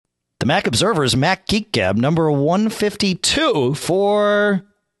The Mac Observer's Mac Geek Gab number 152 for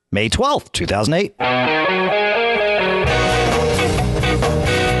May 12th, 2008.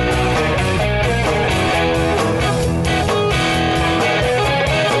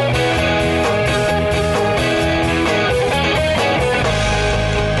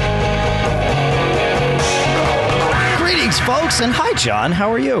 Greetings, folks, and hi, John.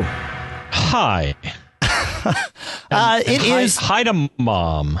 How are you? Hi. Hi to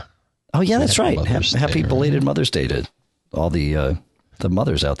Mom. Oh, yeah, that's right. Happy Day, belated Mother's Day to all the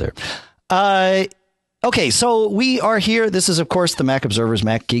mothers out there. Okay, so we are here. This is, of course, the Mac Observer's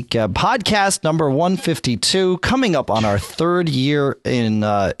Mac Geek Gab podcast number 152, coming up on our third year in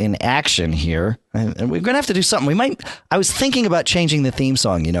action here. And we're going to have to do something. I was thinking about changing the theme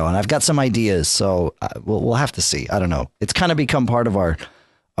song, and I've got some ideas, so we'll have to see. I don't know. It's kind of become part of our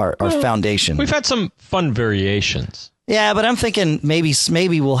foundation. We've had some fun variations. Yeah, but I'm thinking maybe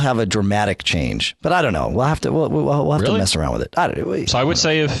we'll have a dramatic change, but I don't know. We'll have to to mess around with it. I don't know. So I would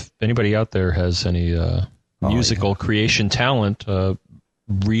say if anybody out there has any musical creation talent,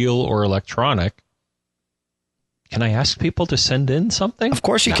 real or electronic, can I ask people to send in something? Of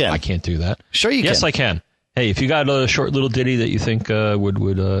course you can. I can't do that. Sure you can. Yes, I can. Hey, if you got a short little ditty that you think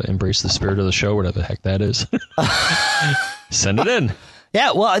would embrace the spirit of the show, whatever the heck that is, send it in.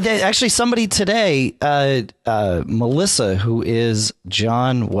 Yeah, well, actually, somebody today, Melissa, who is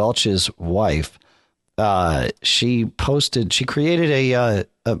John Welch's wife, she created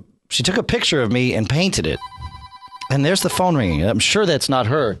she took a picture of me and painted it. And there's the phone ringing. I'm sure that's not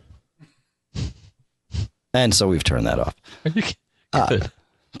her. And so we've turned that off. Good.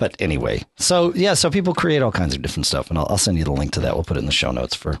 But anyway, so people create all kinds of different stuff, and I'll send you the link to that. We'll put it in the show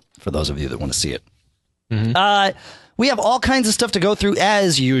notes for those of you that want to see it. Mm-hmm. We have all kinds of stuff to go through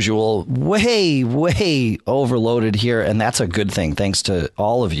as usual. Way overloaded here, and that's a good thing. Thanks to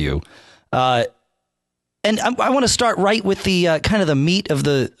all of you. And I want to start right with the kind of the meat of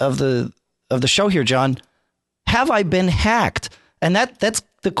the show here, John. Have I been hacked? And that's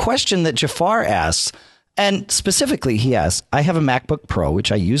the question that Jafar asks. And specifically, he asks, I have a MacBook Pro,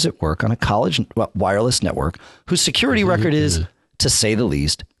 which I use at work on a college wireless network, whose security record is, to say the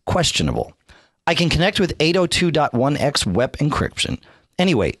least, questionable. I can connect with 802.1x web encryption.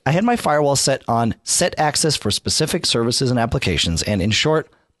 Anyway, I had my firewall set on set access for specific services and applications, and in short,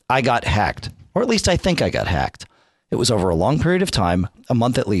 I got hacked. Or at least I think I got hacked. It was over a long period of time, a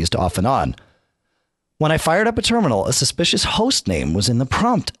month at least, off and on. When I fired up a terminal, a suspicious host name was in the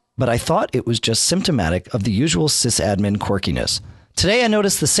prompt, but I thought it was just symptomatic of the usual sysadmin quirkiness. Today, I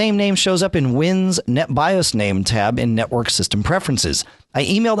noticed the same name shows up in Win's NetBIOS name tab in Network System Preferences. I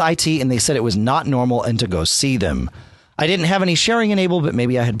emailed IT and they said it was not normal and to go see them. I didn't have any sharing enabled, but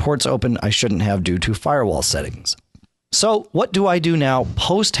maybe I had ports open I shouldn't have due to firewall settings. So what do I do now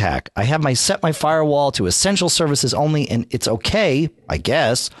post-hack? I have set my firewall to essential services only, and it's okay, I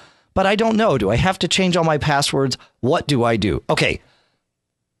guess, but I don't know. Do I have to change all my passwords? What do I do? Okay,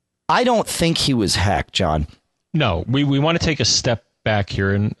 I don't think he was hacked, John. No, we want to take a step back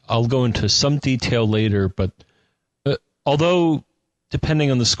here, and I'll go into some detail later, but although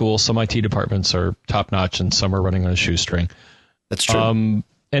depending on the school, some IT departments are top-notch and some are running on a shoestring. That's true.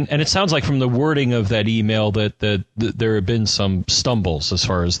 And it sounds like from the wording of that email that there have been some stumbles as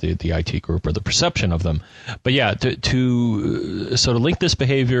far as the IT group or the perception of them. But yeah, to link this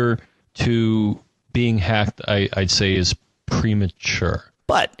behavior to being hacked, I'd say is premature.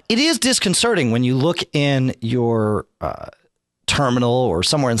 But it is disconcerting when you look in your terminal or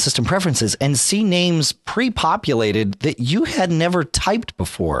somewhere in system preferences and see names pre-populated that you had never typed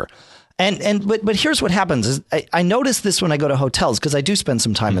before. But here's what happens is I notice this when I go to hotels because I do spend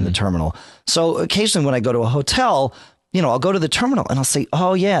some time in the terminal. So occasionally when I go to a hotel, I'll go to the terminal and I'll say,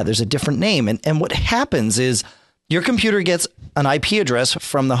 oh, yeah, there's a different name. And what happens is your computer gets an IP address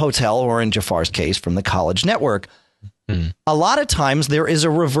from the hotel, or in Jafar's case, from the college network. A lot of times there is a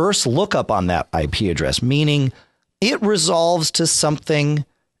reverse lookup on that IP address, meaning it resolves to something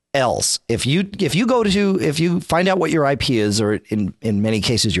else. If you find out what your IP is, or in many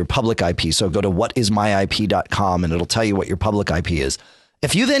cases your public IP, so go to whatismyip.com and it'll tell you what your public IP is.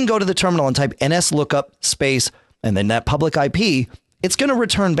 If you then go to the terminal and type nslookup space and then that public IP, it's going to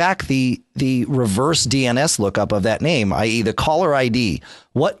return back the reverse DNS lookup of that name, i.e. the caller ID,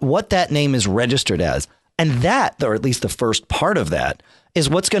 what that name is registered as. And that, or at least the first part of that,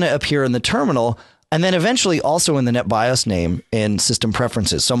 is what's going to appear in the terminal, and then eventually also in the NetBIOS name in system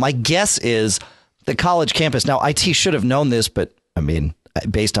preferences. So my guess is the college campus. Now, IT should have known this, but I mean,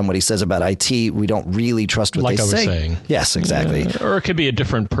 based on what he says about IT, we don't really trust what they say. Like I was saying. Yes, exactly. Or it could be a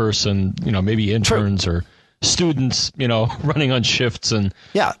different person, maybe interns or students, running on shifts, and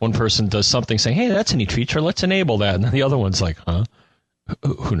one person does something saying, hey, that's a neat feature, let's enable that. And then the other one's like, huh?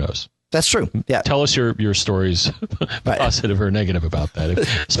 Who knows? That's true. Yeah. Tell us your stories, positive or negative about that,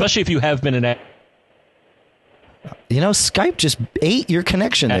 especially if you have been an Skype just ate your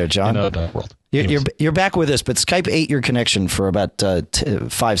connection there, John. World. You're back with us, but Skype ate your connection for about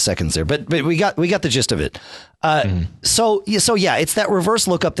 5 seconds there. But we got the gist of it. So yeah, it's that reverse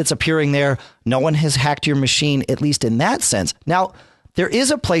lookup that's appearing there. No one has hacked your machine, at least in that sense. Now, there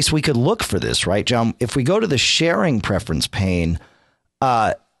is a place we could look for this, right, John? If we go to the sharing preference pane,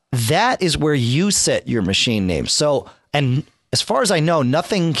 that is where you set your machine name. So, and as far as I know,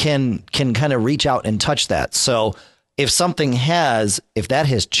 nothing can kind of reach out and touch that. So if that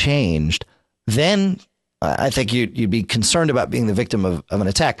has changed, then I think you'd be concerned about being the victim of an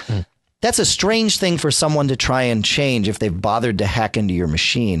attack. That's a strange thing for someone to try and change if they've bothered to hack into your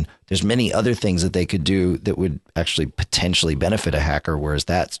machine. There's many other things that they could do that would actually potentially benefit a hacker, whereas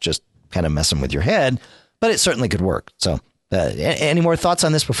that's just kind of messing with your head, but it certainly could work. So any more thoughts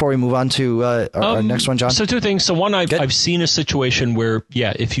on this before we move on to our next one, John? So two things. So one, I've seen a situation where,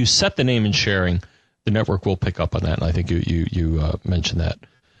 if you set the name in sharing, the network will pick up on that. And I think you mentioned that.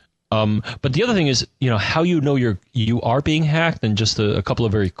 But the other thing is, how you are being hacked, and just a couple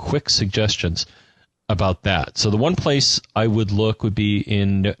of very quick suggestions about that. So the one place I would look would be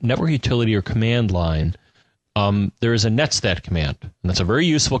in network utility or command line. There is a netstat command, and that's a very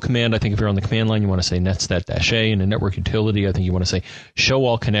useful command. I think if you're on the command line, you want to say netstat-a, and in network utility, I think you want to say show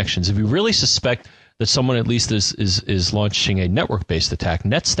all connections. If you really suspect that someone at least is launching a network-based attack,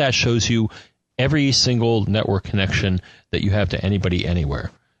 netstat shows you every single network connection that you have to anybody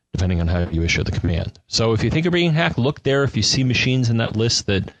anywhere, depending on how you issue the command. So if you think you're being hacked, look there. If you see machines in that list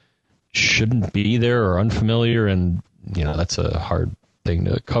that shouldn't be there or unfamiliar, and that's a hard thing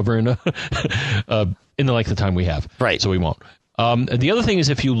to cover in the length of time we have. Right. So we won't. The other thing is,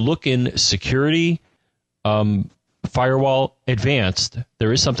 if you look in security, firewall advanced,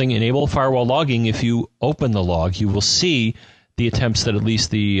 there is something, enable firewall logging. If you open the log, you will see the attempts that at least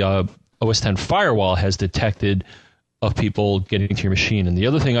the OS X firewall has detected of people getting to your machine. And the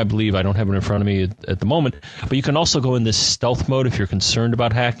other thing, I believe, I don't have it in front of me at the moment, but you can also go in this stealth mode if you're concerned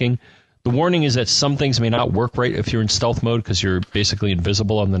about hacking. The warning is that some things may not work right if you're in stealth mode because you're basically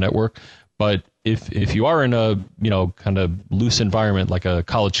invisible on the network. But if you are in a kind of loose environment like a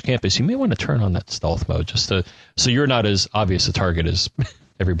college campus, you may want to turn on that stealth mode so you're not as obvious a target as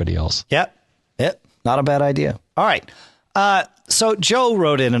everybody else. Yep. Not a bad idea. All right. So Joe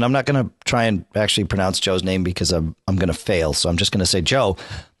wrote in, and I'm not going to try and actually pronounce Joe's name because I'm going to fail. So I'm just going to say, Joe,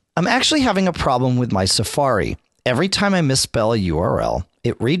 I'm actually having a problem with my Safari. Every time I misspell a URL,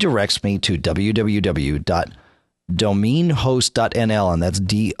 it redirects me to www.domeinhost.nl, and that's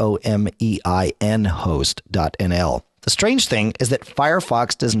DOMEIN host.nl. The strange thing is that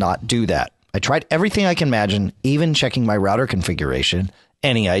Firefox does not do that. I tried everything I can imagine, even checking my router configuration.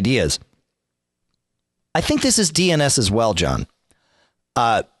 Any ideas? I think this is DNS as well, John.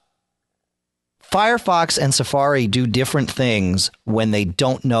 Firefox and Safari do different things when they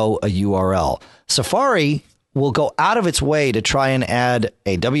don't know a URL. Safari will go out of its way to try and add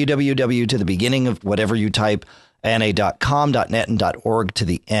a www to the beginning of whatever you type and a .com, .net, and .org to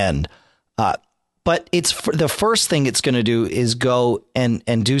the end. But the first thing it's going to do is go and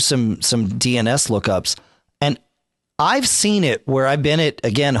do some DNS lookups. And I've seen it where I've been at,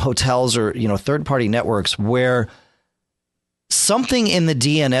 again, hotels or, third-party networks where something in the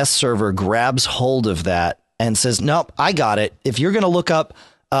DNS server grabs hold of that and says, nope, I got it. If you're going to look up,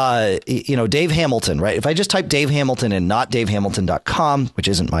 Dave Hamilton, right? If I just type Dave Hamilton and not davehamilton.com, which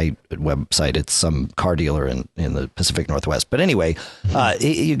isn't my website, it's some car dealer in the Pacific Northwest. But anyway,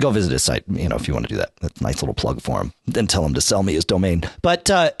 you go visit his site, if you want to do that. That's a nice little plug for him. Then tell him to sell me his domain.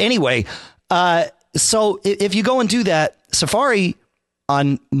 But anyway, so if you go and do that, Safari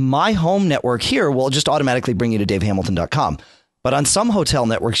on my home network here will just automatically bring you to davehamilton.com. But on some hotel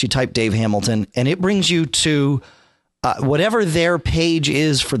networks, you type Dave Hamilton and it brings you to whatever their page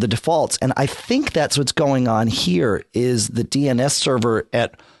is for the defaults. And I think that's what's going on here is the DNS server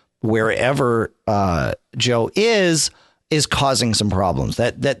at wherever Joe is causing some problems.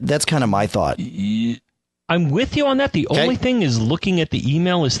 That's kind of my thought. I'm with you on that. The only thing is looking at the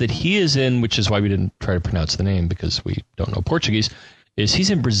email is that he is in, which is why we didn't try to pronounce the name because we don't know Portuguese, is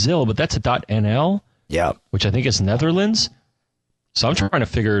he's in Brazil, but that's a .nl, which I think is Netherlands. So I'm trying to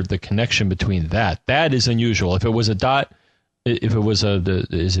figure the connection between that. That is unusual. If it was is it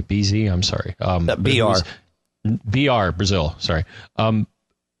BZ? I'm sorry. BR. BR, Brazil. Sorry.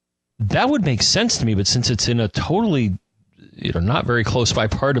 That would make sense to me, but since it's in a totally not very close by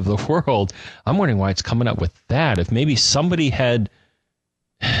part of the world. I'm wondering why it's coming up with that. If maybe somebody had,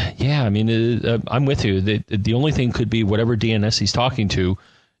 yeah, I mean, I'm with you. The only thing could be whatever DNS he's talking to.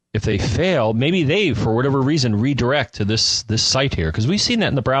 If they fail, maybe they, for whatever reason, redirect to this site here. Because we've seen that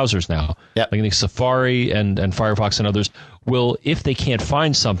in the browsers now. Yep. Like I think Safari and Firefox and others will, if they can't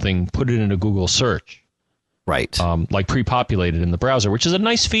find something, put it in a Google search. Right. Like pre-populated in the browser, which is a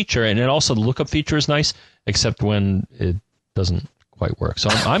nice feature. And also the lookup feature is nice, except when it doesn't quite work. So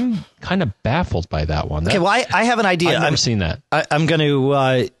I'm kind of baffled by that one. Okay, well, I have an idea. I've never seen that. I'm going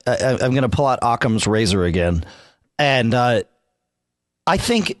to pull out Occam's razor again. And I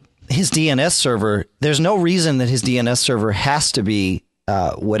think his DNS server, there's no reason that his DNS server has to be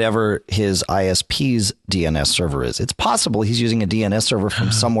whatever his ISP's DNS server is. It's possible he's using a DNS server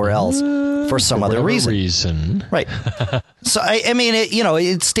from somewhere else for some other reason. Right. So, I mean,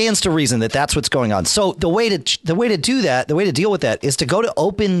 it stands to reason that that's what's going on. So the way to do that, the way to deal with that is to go to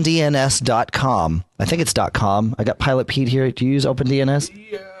opendns.com. I think it's .com. I got Pilot Pete here. Do you use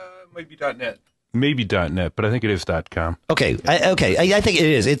OpenDNS? Yeah, it might be .net. Maybe .net, but I think it is .com. Okay. I think it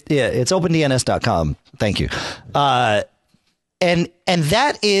is. It's opendns.com. Thank you. And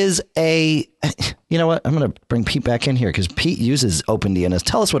that is a, you know what? I'm going to bring Pete back in here because Pete uses OpenDNS.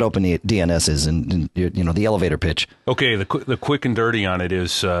 Tell us what OpenDNS is and the elevator pitch. Okay. The quick and dirty on it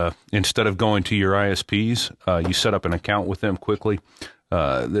is instead of going to your ISPs, you set up an account with them quickly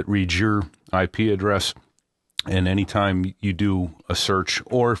that reads your IP address. And anytime you do a search,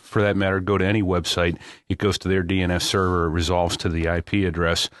 or for that matter, go to any website, it goes to their DNS server, it resolves to the IP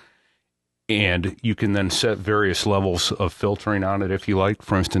address, and you can then set various levels of filtering on it if you like.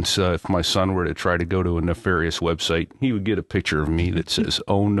 For instance, if my son were to try to go to a nefarious website, he would get a picture of me that says,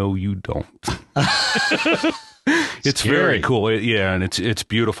 "Oh no, you don't." It's scary. Very cool. And it's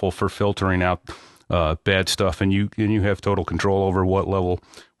beautiful for filtering out bad stuff, and you have total control over what level.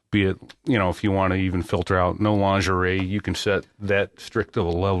 Be it, if you want to even filter out no lingerie, you can set that strict of a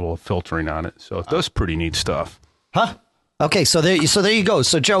level of filtering on it. So it does pretty neat stuff. Huh? Okay, so there you go.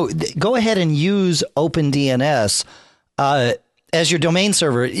 So Joe, go ahead and use OpenDNS as your domain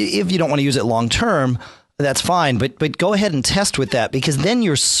server. If you don't want to use it long term, that's fine. But go ahead and test with that, because then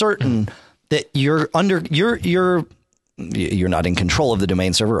you're certain that you're not in control of the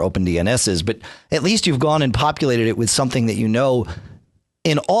domain server. OpenDNS is, but at least you've gone and populated it with something that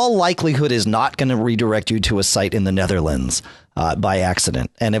in all likelihood is not going to redirect you to a site in the Netherlands by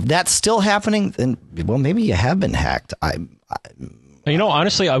accident. And if that's still happening, then, well, maybe you have been hacked.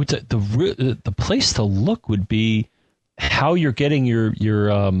 Honestly, I would say the place to look would be how you're getting your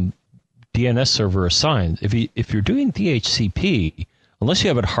DNS server assigned. If you're doing DHCP, unless you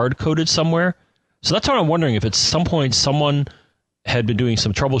have it hard-coded somewhere. So that's what I'm wondering, if at some point someone had been doing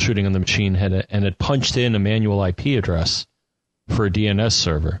some troubleshooting on the machine and had punched in a manual IP address for a DNS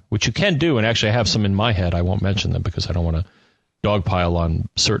server, which you can do, and actually I have some in my head. I won't mention them because I don't want to dogpile on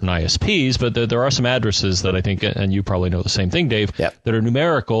certain ISPs, but there are some addresses that I think, and you probably know the same thing, Dave, yep, that are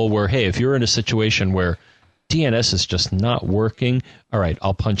numerical where, hey, if you're in a situation where DNS is just not working, all right,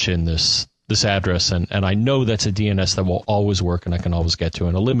 I'll punch in this address, and I know that's a DNS that will always work and I can always get to,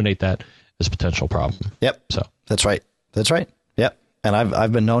 and eliminate that as a potential problem. Yep. So that's right. Yep. And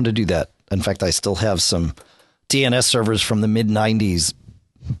I've been known to do that. In fact, I still have some DNS servers from the mid 90s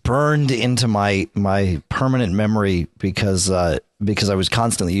burned into my permanent memory because I was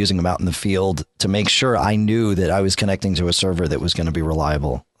constantly using them out in the field to make sure I knew that I was connecting to a server that was going to be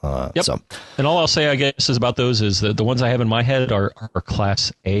reliable. Yep. So, and all I'll say, I guess, is about those is that the ones I have in my head are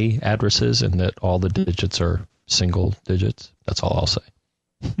Class A addresses, and that all the digits are single digits. That's all I'll say.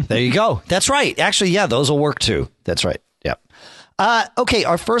 There you go. That's right. Actually, yeah, those will work too. That's right. Yep. Okay,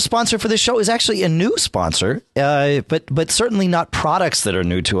 our first sponsor for this show is actually a new sponsor, but certainly not products that are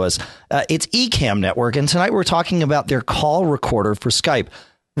new to us. It's Ecamm Network, and tonight we're talking about their call recorder for Skype.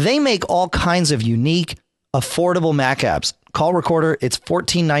 They make all kinds of unique, affordable Mac apps. Call recorder, it's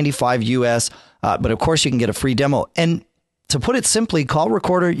 $14.95 US, but of course you can get a free demo. And to put it simply, call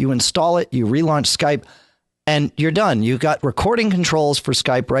recorder, you install it, you relaunch Skype, and you're done. You've got recording controls for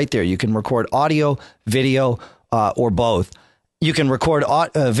Skype right there. You can record audio, video, or both. You can record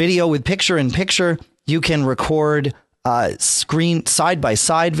video with picture-in-picture. You can record screen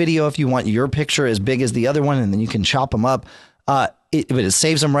side-by-side video if you want your picture as big as the other one, and then you can chop them up. It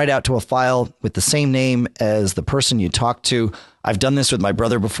saves them right out to a file with the same name as the person you talk to. I've done this with my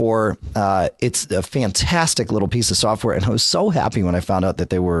brother before. It's a fantastic little piece of software, and I was so happy when I found out that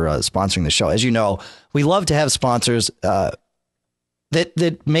they were sponsoring the show. As you know, we love to have sponsors.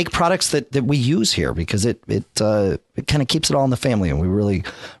 that make products that we use here, because it kind of keeps it all in the family, and we really,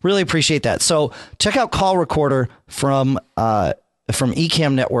 really appreciate that. So check out Call Recorder from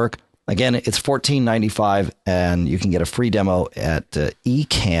Ecamm Network. Again, it's $14.95, and you can get a free demo at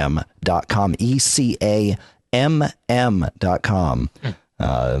ecamm.com, ECAMM.com.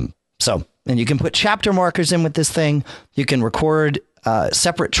 And you can put chapter markers in with this thing. You can record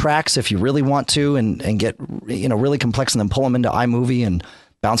separate tracks if you really want to, and get really complex, and then pull them into iMovie and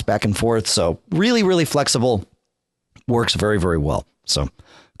bounce back and forth. So really, really flexible. Works very, very well. So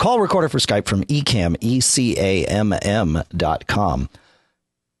Call Recorder for Skype from Ecamm, ECAMM.com.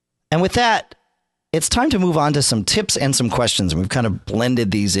 And with that, it's time to move on to some tips and some questions. And we've kind of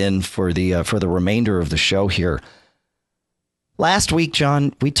blended these in for the remainder of the show here. Last week,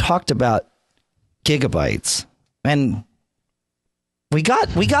 John, we talked about gigabytes, and we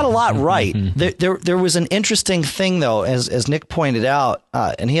got a lot right. There was an interesting thing, though, as Nick pointed out,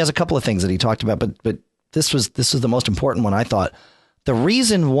 and he has a couple of things that he talked about, but this was the most important one, I thought. The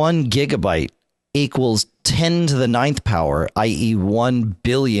reason 1 gigabyte equals 10 to the 9th power, i.e. 1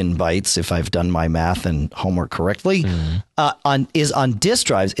 billion bytes, if I've done my math and homework correctly, on disk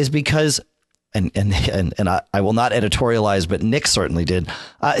drives, is because, and I will not editorialize, but Nick certainly did,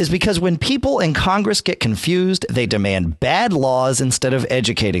 is because when people in Congress get confused, they demand bad laws instead of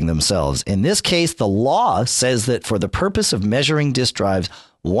educating themselves. In this case, the law says that for the purpose of measuring disk drives,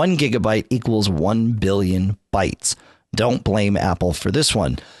 1 gigabyte equals 1 billion bytes. Don't blame Apple for this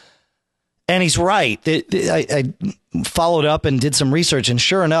one. And he's right. I followed up and did some research, and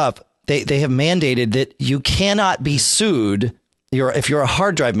sure enough, they have mandated that you cannot be sued. If you're a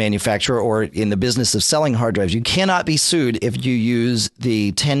hard drive manufacturer or in the business of selling hard drives, you cannot be sued if you use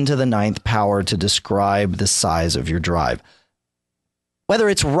the 10 to the 9th power to describe the size of your drive. Whether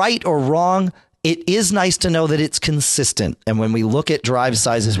it's right or wrong, it is nice to know that it's consistent. And when we look at drive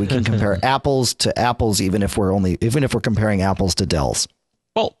sizes, we can compare apples to apples, even if we're comparing apples to Dells.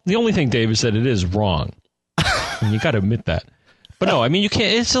 Well, the only thing, Dave, is that it is wrong. And you got to admit that. But no, I mean, you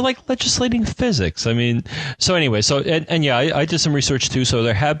can't. It's like legislating physics. I mean, so anyway, I did some research too. So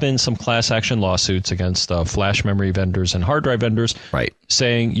there have been some class action lawsuits against flash memory vendors and hard drive vendors, right,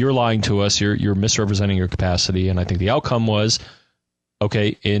 saying you're lying to us, you're misrepresenting your capacity. And I think the outcome was,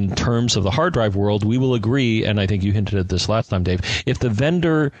 okay, in terms of the hard drive world, we will agree. And I think you hinted at this last time, Dave. If the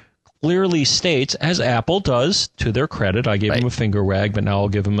vendor clearly states, as Apple does, to their credit, I gave them a finger wag, but now I'll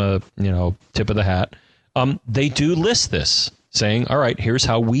give them a tip of the hat. They do list this, saying, all right, here's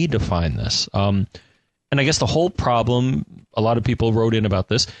how we define this. And I guess the whole problem, a lot of people wrote in about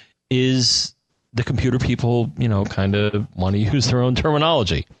this, is the computer people, kind of want to use their own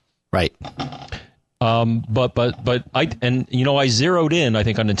terminology. Right. But I zeroed in, I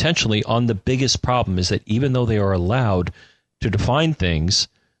think unintentionally, on the biggest problem is that even though they are allowed to define things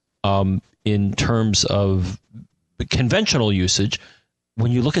in terms of conventional usage,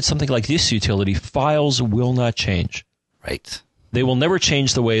 when you look at something like this utility, files will not change. Right. They will never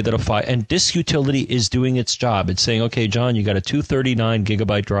change the way that a file, and disk utility is doing its job. It's saying, okay, John, you got a 239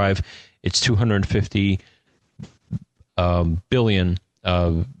 gigabyte drive. It's 250 billion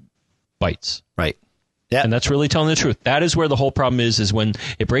bytes. Right. Yeah. And that's really telling the truth. That is where the whole problem is when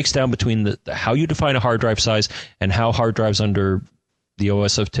it breaks down between the how you define a hard drive size and how hard drives under the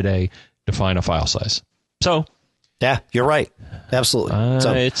OS of today define a file size. So, yeah, you're right. Absolutely.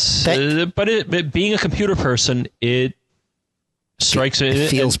 But being a computer person, it strikes it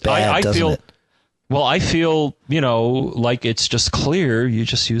feels bad. Doesn't it? Well, I feel like it's just clear. You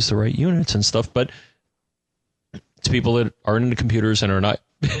just use the right units and stuff. But to people that aren't into computers and are not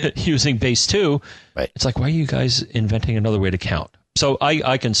using base 2, right, it's like, why are you guys inventing another way to count? So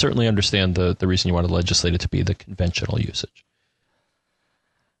I can certainly understand the reason you want to legislate it to be the conventional usage.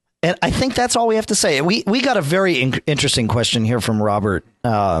 And I think that's all we have to say. We got a very interesting question here from Robert,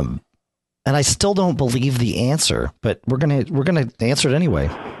 and I still don't believe the answer, but we're gonna answer it anyway.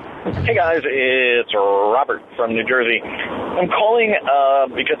 Hey guys, it's Robert from New Jersey. I'm calling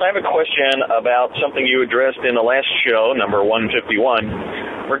because I have a question about something you addressed in the last show, number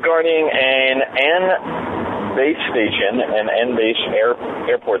 151, regarding an N-base station, an N-base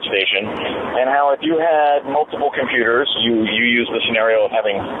airport station, and how if you had multiple computers, you use the scenario of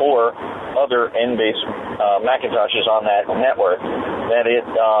having 4 other N-base Macintoshes on that network, that it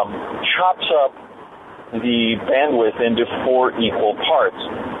chops up the bandwidth into 4 equal parts.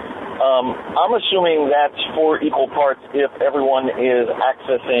 I'm assuming that's 4 equal parts if everyone is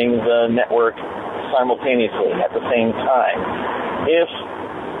accessing the network simultaneously at the same time. If,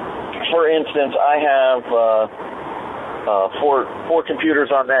 for instance, I have four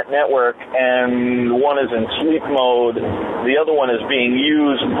computers on that network, and one is in sleep mode. The other one is being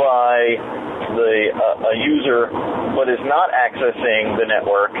used by a user, but is not accessing the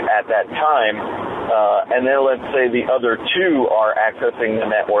network at that time. And then let's say the other two are accessing the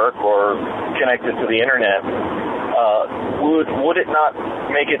network or connected to the internet. Would it not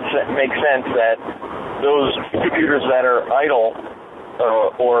make sense that those computers that are idle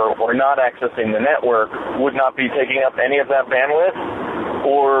or not accessing the network would not be taking up any of that bandwidth?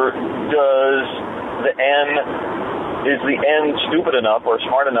 Or is the N stupid enough or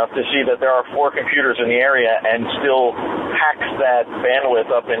smart enough to see that there are four computers in the area and still hacks that bandwidth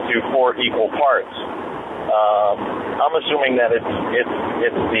up into four equal parts? I'm assuming that it's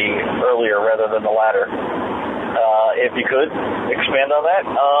the earlier rather than the latter. If you could expand on that,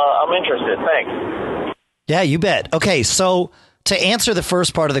 I'm interested. Thanks. Yeah, you bet. Okay, so to answer the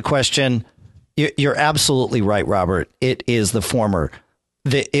first part of the question, you're absolutely right, Robert. It is the former.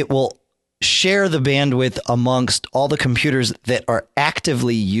 It will share the bandwidth amongst all the computers that are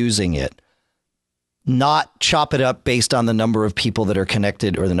actively using it, not chop it up based on the number of people that are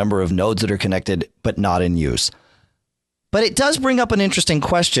connected or the number of nodes that are connected, but not in use. But it does bring up an interesting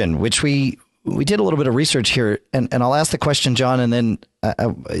question, which we did a little bit of research here, and I'll ask the question, John, and then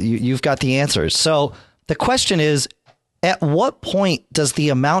you've got the answers. So the question is, at what point does the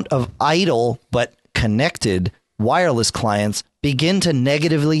amount of idle but connected wireless clients begin to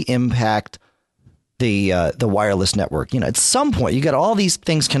negatively impact the wireless network? At some point, you got all these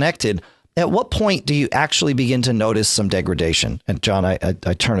things connected. At what point do you actually begin to notice some degradation? And John, I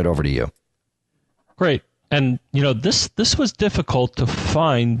turn it over to you. Great. And, this was difficult to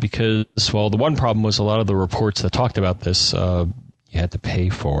find because, well, the one problem was a lot of the reports that talked about this, you had to pay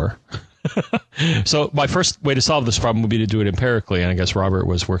for. So my first way to solve this problem would be to do it empirically. And I guess Robert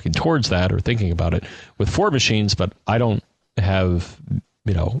was working towards that or thinking about it with 4 machines, but I don't have,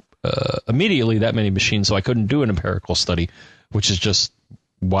 immediately that many machines. So I couldn't do an empirical study, which is just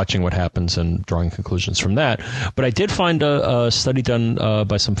watching what happens and drawing conclusions from that. But I did find a study done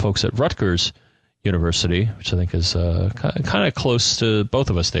by some folks at Rutgers University, which I think is kind of close to both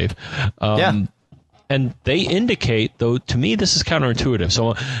of us, Dave. Yeah. And they indicate, though, to me, this is counterintuitive.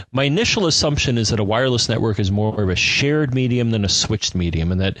 So my initial assumption is that a wireless network is more of a shared medium than a switched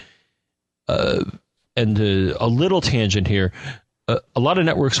medium. And that, a little tangent here, a lot of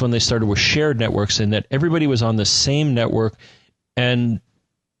networks when they started were shared networks in that everybody was on the same network. And,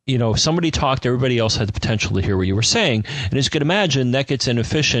 if somebody talked, everybody else had the potential to hear what you were saying. And as you can imagine, that gets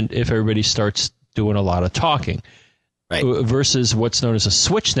inefficient if everybody starts doing a lot of talking. Right. Versus what's known as a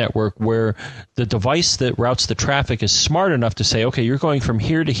switch network, where the device that routes the traffic is smart enough to say, okay, you're going from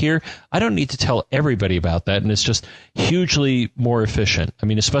here to here. I don't need to tell everybody about that. And it's just hugely more efficient. I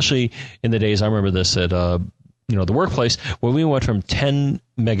mean, especially in the days, I remember this at, the workplace, when we went from 10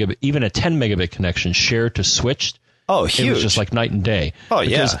 megabit, even a 10 megabit connection shared to switched. Oh, huge. It was just like night and day. Oh,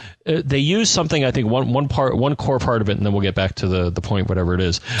 because they use something, I think one core part of it, and then we'll get back to the point, whatever it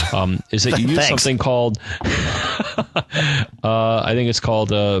is that you use something called, I think it's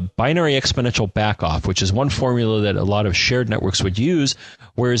called binary exponential backoff, which is one formula that a lot of shared networks would use.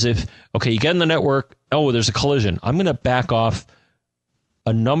 Whereas if, you get in the network, there's a collision. I'm going to back off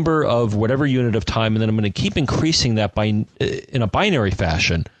a number of whatever unit of time, and then I'm going to keep increasing that in a binary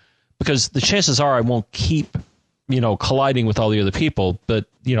fashion, because the chances are I won't keep colliding with all the other people, but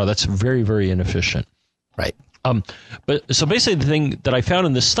that's very, very inefficient. Right. But so basically the thing that I found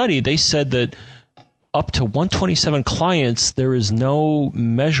in this study, they said that up to 127 clients, there is no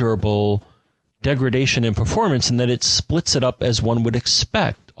measurable degradation in performance, and that it splits it up as one would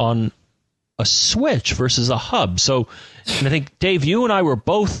expect on a switch versus a hub. So, and I think, Dave, you and I were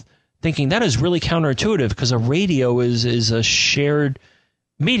both thinking that is really counterintuitive because a radio is a shared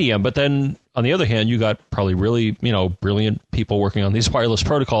medium. But then on the other hand, you got probably really, brilliant people working on these wireless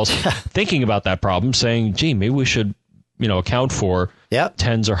protocols thinking about that problem, saying, gee, maybe we should, account for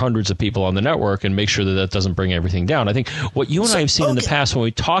tens or hundreds of people on the network and make sure that doesn't bring everything down. I think what you and I have seen in the past when we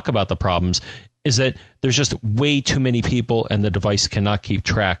talk about the problems is that there's just way too many people and the device cannot keep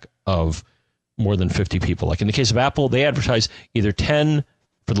track of more than 50 people. Like in the case of Apple, they advertise either 10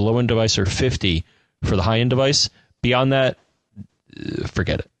 for the low-end device or 50 for the high-end device. Beyond that,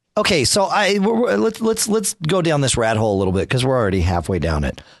 forget it. Okay, so let's go down this rat hole a little bit because we're already halfway down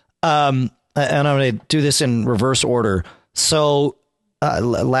it. And I'm going to do this in reverse order. So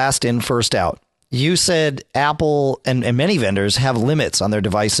last in, first out. You said Apple and many vendors have limits on their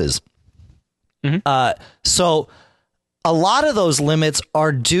devices. Mm-hmm. So a lot of those limits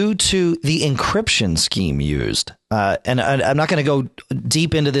are due to the encryption scheme used. And I'm not going to go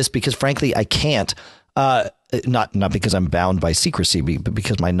deep into this because, frankly, I can't. Not because I'm bound by secrecy, but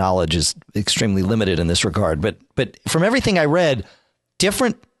because my knowledge is extremely limited in this regard. But from everything I read,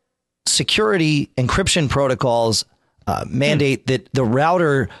 different security encryption protocols mandate that the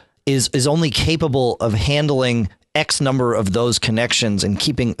router is only capable of handling X number of those connections and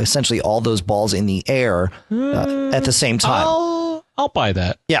keeping essentially all those balls in the air at the same time. I'll buy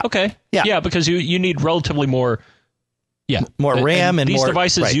that. Yeah. Okay. Yeah. Yeah, because you need relatively more. Yeah. More RAM and these more,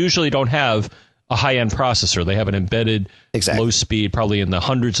 devices right. usually don't have a high-end processor. They have an embedded Exactly. low speed, probably in the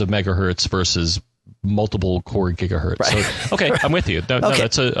hundreds of megahertz versus multiple core gigahertz. Right. So, okay, I'm with you. No,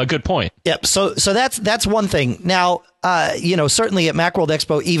 that's a good point. Yep. So that's one thing. Now, certainly at Macworld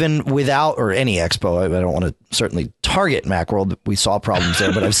Expo, even without, or any expo, I don't want to certainly target Macworld. We saw problems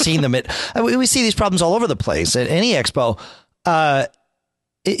there, but I've seen them we see these problems all over the place at any expo.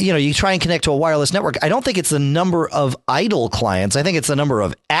 You try and connect to a wireless network. I don't think it's the number of idle clients. I think it's the number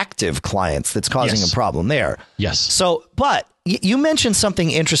of active clients that's causing a problem there. Yes. So, but you mentioned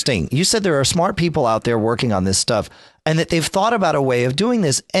something interesting. You said there are smart people out there working on this stuff and that they've thought about a way of doing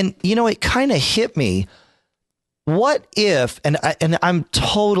this. And, it kind of hit me. What if, and I'm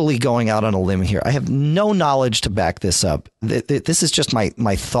totally going out on a limb here. I have no knowledge to back this up. This is just my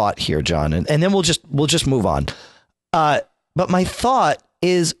thought here, John. And then we'll just move on. But my thought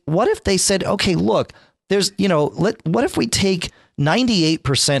is, what if they said, okay, look, there's, what if we take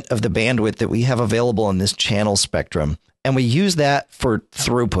 98% of the bandwidth that we have available in this channel spectrum and we use that for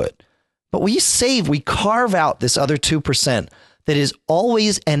throughput, but we carve out this other 2% that is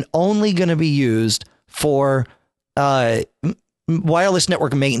always and only going to be used for wireless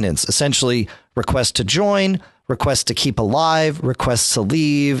network maintenance, essentially requests to join, requests to keep alive, requests to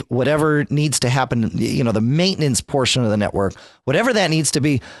leave, whatever needs to happen, the maintenance portion of the network, whatever that needs to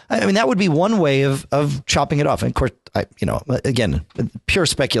be. I mean, that would be one way of chopping it off. And of course, again, pure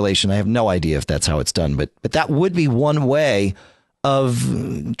speculation. I have no idea if that's how it's done, but that would be one way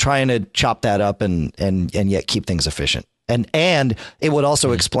of trying to chop that up and yet keep things efficient. And it would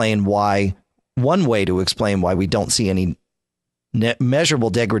also explain one way to explain why we don't see any measurable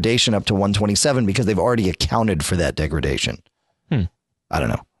degradation up to 127, because they've already accounted for that degradation. I don't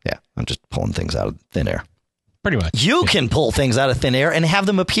know. Yeah, I'm just pulling things out of thin air. Pretty much. You can pull things out of thin air and have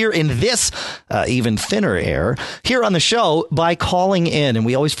them appear in this even thinner air here on the show by calling in. And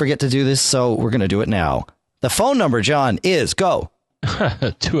we always forget to do this, so we're going to do it now. The phone number, John, is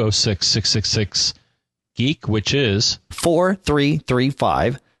 206-666-GEEK, which is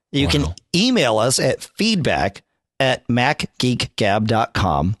 4335. You can email us at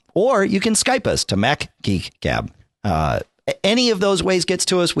feedback@macgeekgab.com, or you can Skype us to MacGeekGab. Any of those ways gets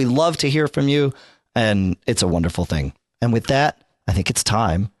to us. We love to hear from you, and it's a wonderful thing. And with that, I think it's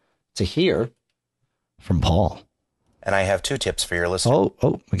time to hear from Paul. And I have 2 tips for your listeners.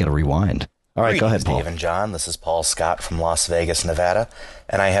 Oh, we got to rewind. All right, go ahead, Paul. Steve and John, this is Paul Scott from Las Vegas, Nevada,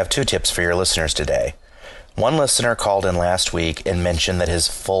 and I have 2 tips for your listeners today. One listener called in last week and mentioned that his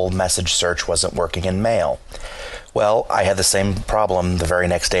full message search wasn't working in Mail. Well, I had the same problem the very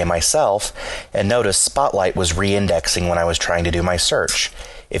next day myself, and noticed Spotlight was re-indexing when I was trying to do my search.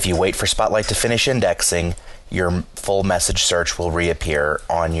 If you wait for Spotlight to finish indexing, your full message search will reappear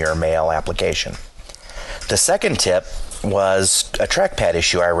on your Mail application. The second tip was a trackpad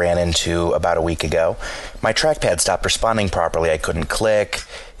issue I ran into about a week ago. My trackpad stopped responding properly. I couldn't click.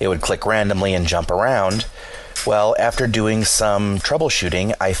 It would click randomly and jump around. Well, after doing some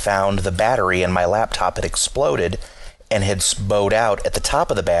troubleshooting, I found the battery in my laptop had exploded and had bowed out at the top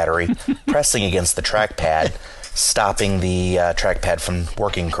of the battery, pressing against the trackpad, stopping the trackpad from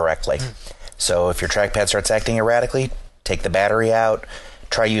working correctly. So if your trackpad starts acting erratically, take the battery out,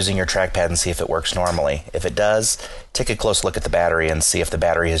 try using your trackpad and see if it works normally. If it does, take a close look at the battery and see if the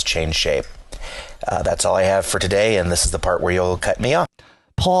battery has changed shape. That's all I have for today, and this is the part where you'll cut me off.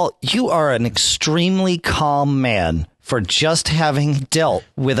 Paul, you are an extremely calm man for just having dealt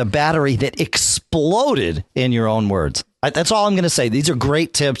with a battery that exploded, in your own words. That's all I'm going to say. These are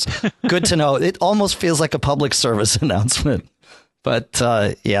great tips. Good to know. It almost feels like a public service announcement. But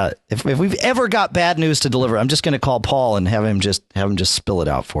yeah, if we've ever got bad news to deliver, I'm just going to call Paul and have him just spill it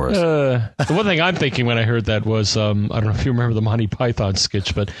out for us. The one thing I'm thinking when I heard that was, I don't know if you remember the Monty Python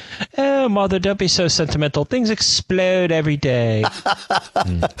sketch, but, oh, Mother, don't be so sentimental. Things explode every day.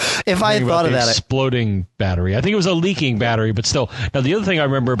 If I had thought of that. Exploding battery. I think it was a leaking battery, but still. Now, the other thing I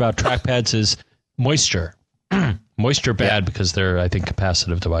remember about trackpads is moisture. Moisture bad because they're, I think,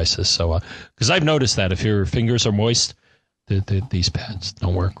 capacitive devices. So, because I've noticed that if your fingers are moist, these pads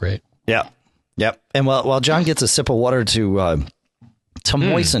don't work great. Yeah. Yep. And while John gets a sip of water to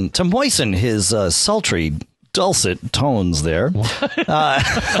moisten his sultry dulcet tones there.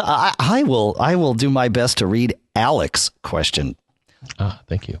 I will do my best to read Alec's question.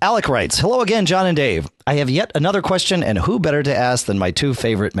 Thank you. Alec writes, hello again, John and Dave. I have yet another question, and who better to ask than my two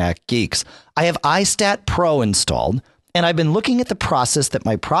favorite Mac geeks? I have iStat Pro installed, and I've been looking at the process that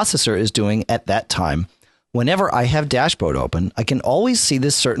my processor is doing at that time. Whenever I have Dashboard open, I can always see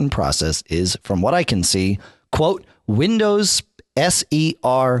this certain process is, from what I can see, quote, Windows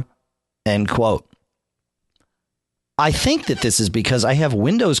SER, end quote. I think that this is because I have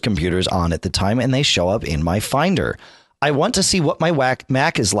Windows computers on at the time and they show up in my Finder. I want to see what my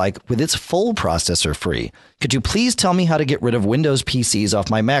Mac is like with its full processor free. Could you please tell me how to get rid of Windows PCs off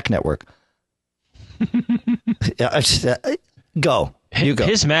my Mac network? Go. You go.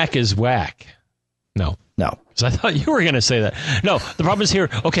 His Mac is whack. No. Because I thought you were going to say that. No, the problem is here.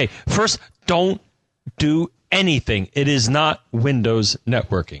 Okay, first, don't do anything. It is not Windows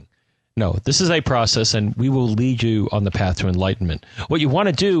networking. No, this is a process, and we will lead you on the path to enlightenment. What you want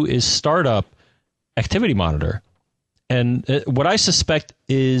to do is start up Activity Monitor. And what I suspect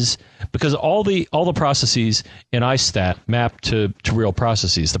is because all the processes in iStat map to real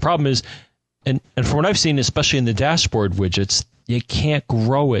processes. The problem is, and from what I've seen, especially in the dashboard widgets, you can't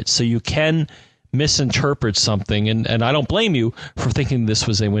grow it. So you can misinterpret something. And I don't blame you for thinking this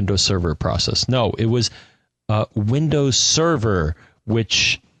was a Windows Server process. No, it was Windows Server,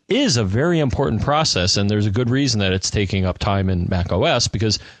 which is a very important process. And there's a good reason that it's taking up time in Mac OS,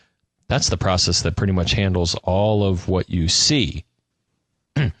 because that's the process that pretty much handles all of what you see.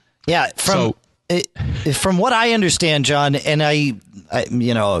 Yeah, from what I understand, John, and I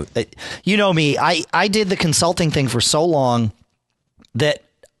you know me, I did the consulting thing for so long that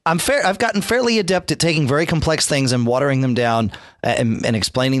I've gotten fairly adept at taking very complex things and watering them down and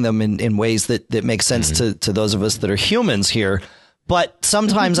explaining them in ways that make sense to those of us that are humans here. But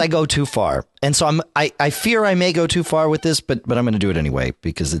sometimes I go too far. And so I fear I may go too far with this, but I'm going to do it anyway,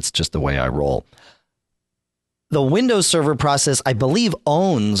 because it's just the way I roll. The Windows Server process, I believe,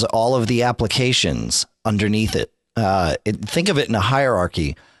 owns all of the applications underneath it. Think of it in a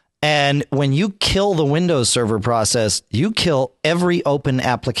hierarchy. And when you kill the Windows Server process, you kill every open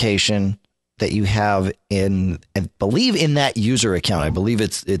application that you have in, I believe, in that user account. I believe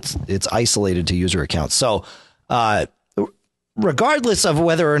it's isolated to user accounts. So, regardless of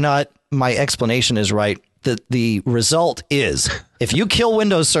whether or not my explanation is right, the result is if you kill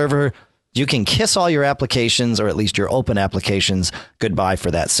Windows Server, you can kiss all your applications, or at least your open applications, goodbye for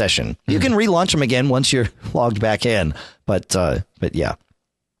that session. You can relaunch them again once you're logged back in. But yeah.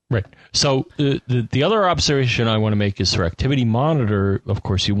 Right. So the other observation I want to make is for Activity Monitor, of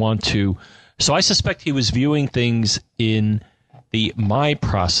course, you want to. So I suspect he was viewing things in the My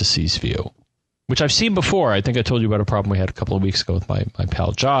Processes view, which I've seen before. I think I told you about a problem we had a couple of weeks ago with my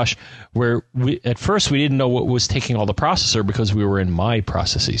pal Josh, where at first we didn't know what was taking all the processor because we were in My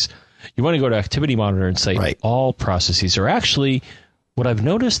Processes. You want to go to Activity Monitor and say right. All processes are actually what I've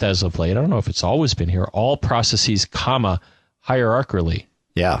noticed as of late. I don't know if it's always been here. All processes, comma, hierarchically.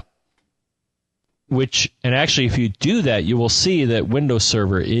 Yeah. And actually, if you do that, you will see that Windows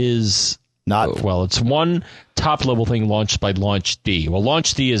Server is not, well, it's one top level thing launched by LaunchD. Well,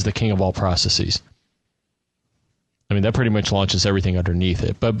 LaunchD is the king of all processes. I mean, that pretty much launches everything underneath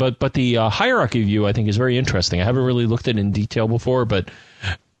it. But the hierarchy view, I think, is very interesting. I haven't really looked at it in detail before, but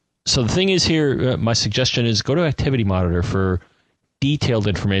so the thing is here, my suggestion is go to Activity Monitor for detailed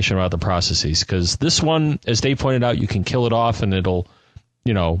information about the processes, because this one, as Dave pointed out, you can kill it off and it'll,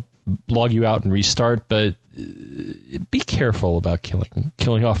 log you out and restart, but be careful about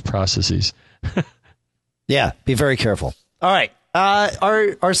killing off processes. Yeah, be very careful. All right.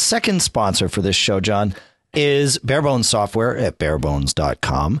 Our second sponsor for this show, John, is Barebones Software at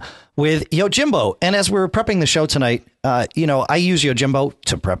barebones.com with Yojimbo. And as we're prepping the show tonight, I use Yojimbo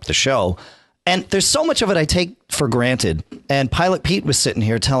to prep the show. And there's so much of it I take for granted. And Pilot Pete was sitting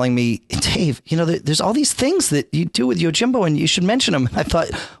here telling me, Dave, there's all these things that you do with Yojimbo and you should mention them. I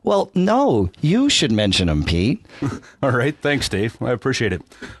thought, well, no, you should mention them, Pete. All right. Thanks, Dave. I appreciate it.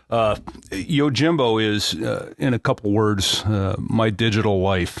 Yojimbo is, in a couple words, my digital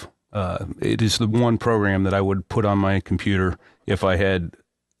life. It is the one program that I would put on my computer if I had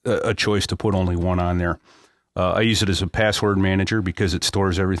a choice to put only one on there. I use it as a password manager because it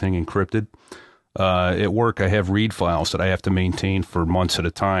stores everything encrypted. At work, I have read files that I have to maintain for months at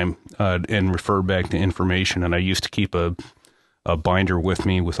a time and refer back to information. And I used to keep a binder with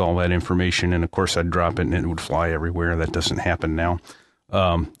me with all that information. And, of course, I'd drop it and it would fly everywhere. That doesn't happen now.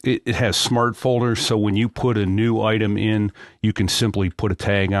 It has smart folders, so when you put a new item in, you can simply put a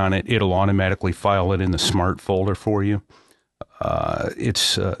tag on it. It'll automatically file it in the smart folder for you. I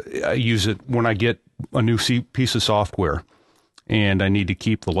use it when I get a new piece of software, and I need to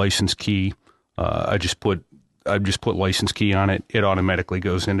keep the license key. I just put license key on it. It automatically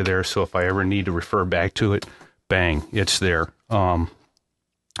goes into there. So if I ever need to refer back to it, bang, it's there.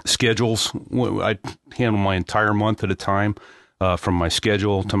 Schedules, I handle my entire month at a time, from my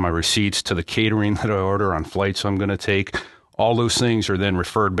schedule to my receipts to the catering that I order on flights I'm going to take. All those things are then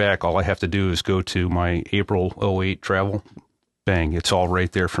referred back. All I have to do is go to my April 08 travel. Bang, it's all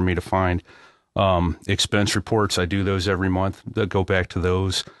right there for me to find. Expense reports, I do those every month. Go back to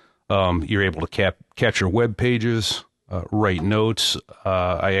those. You're able to capture web pages, write notes.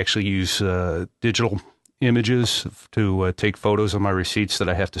 I actually use digital images to take photos of my receipts that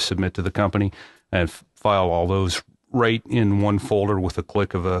I have to submit to the company, and file all those right in one folder with a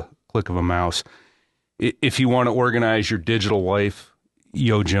click of a mouse. If you want to organize your digital life,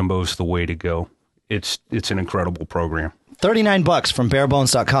 Yojimbo's the way to go. It's an incredible program. $39 from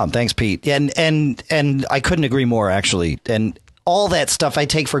barebones.com. Thanks, Pete. And I couldn't agree more, actually. And all that stuff I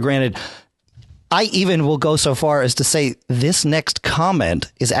take for granted. I even will go so far as to say this next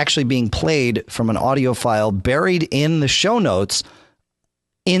comment is actually being played from an audio file buried in the show notes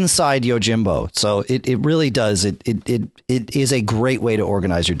inside Yojimbo. So it really does. It is a great way to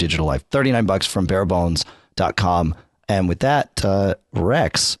organize your digital life. $39 from barebones.com. And with that,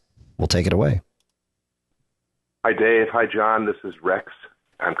 Rex will take it away. Hi, Dave. Hi, John. This is Rex.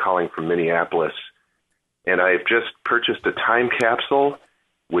 I'm calling from Minneapolis. And I've just purchased a time capsule,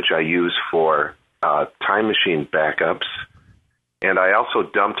 which I use for time machine backups. And I also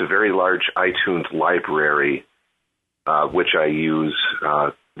dumped a very large iTunes library, which I use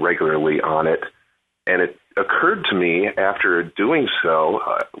regularly on it. And it occurred to me after doing so,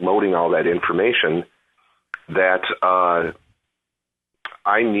 loading all that information, that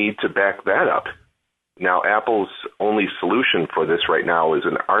I need to back that up. Now, Apple's only solution for this right now is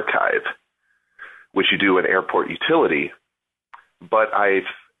an archive, which you do in Airport Utility. But I've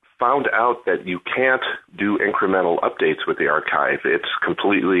found out that you can't do incremental updates with the archive. It's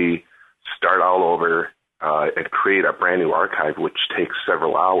completely start all over and create a brand new archive, which takes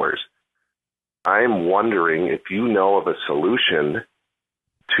several hours. I'm wondering if you know of a solution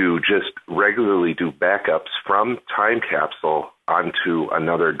to just regularly do backups from Time Capsule onto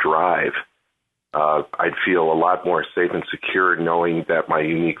another drive. I'd feel a lot more safe and secure knowing that my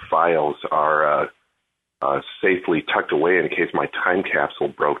unique files are safely tucked away in case my time capsule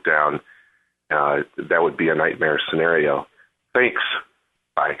broke down. That would be a nightmare scenario. Thanks.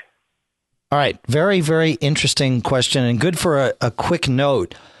 Bye. All right. Very, very interesting question, and good for a quick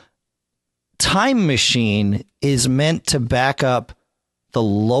note. Time Machine is meant to back up the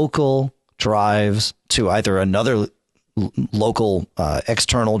local drives to either another local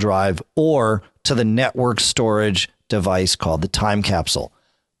external drive or to the network storage device called the Time Capsule.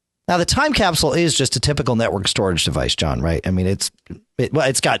 Now, the Time Capsule is just a typical network storage device, John, right? I mean, it's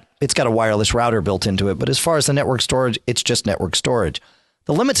got a wireless router built into it, but as far as the network storage, it's just network storage.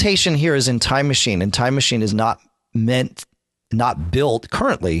 The limitation here is in Time Machine, and Time Machine is not built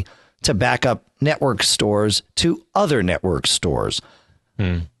currently to back up network stores to other network stores.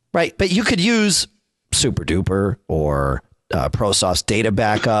 Right. But you could use SuperDuper or ProSoft's data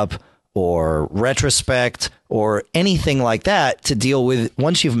backup or Retrospect or anything like that to deal with.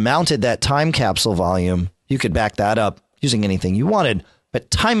 Once you've mounted that time capsule volume, you could back that up using anything you wanted.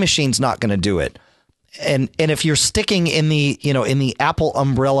 But Time Machine's not going to do it. And if you're sticking in the Apple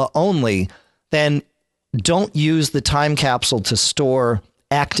umbrella only, then don't use the time capsule to store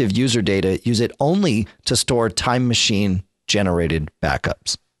active user data. Use it only to store Time Machine generated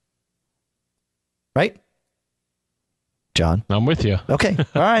backups. Right? John? I'm with you. Okay.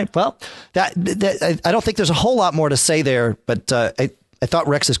 All right. Well, that I don't think there's a whole lot more to say there, but I thought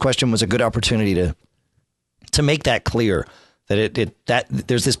Rex's question was a good opportunity to make that clear, that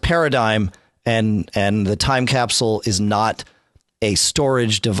there's this paradigm and the time capsule is not a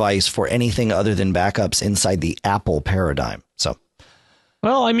storage device for anything other than backups inside the Apple paradigm. So,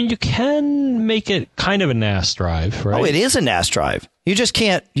 well, I mean, you can make it kind of a NAS drive, right? Oh, it is a NAS drive. You just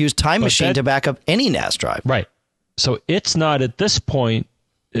can't use Time Machine to back up any NAS drive. Right. So it's not at this point,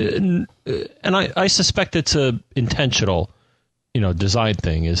 and I suspect it's a intentional, design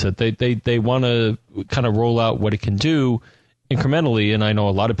thing, is that they want to kind of roll out what it can do incrementally. And I know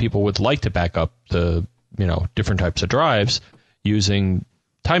a lot of people would like to back up the, different types of drives using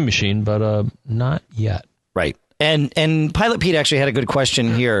Time Machine, but not yet. Right. And Pilot Pete actually had a good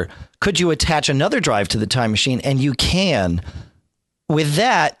question here. Could you attach another drive to the Time Machine? And you can. With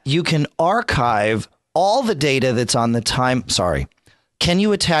that, you can archive all the data that's on the time. Sorry. Can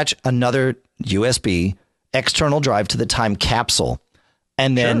you attach another USB external drive to the Time Capsule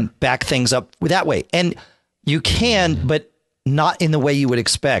and then back things up that way. And you can, but not in the way you would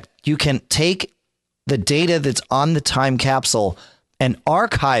expect. You can take the data that's on the time capsule and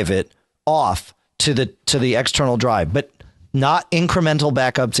archive it off to the external drive, but not incremental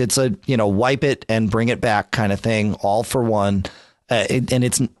backups. It's a, wipe it and bring it back kind of thing, all for one. And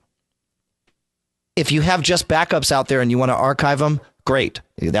it's, if you have just backups out there and you want to archive them, great.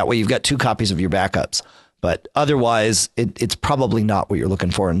 That way you've got 2 copies of your backups. But otherwise, it's probably not what you're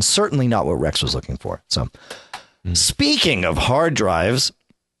looking for, and certainly not what Rex was looking for. So, Speaking of hard drives,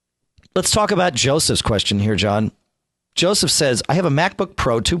 let's talk about Joseph's question here, John. Joseph says, I have a MacBook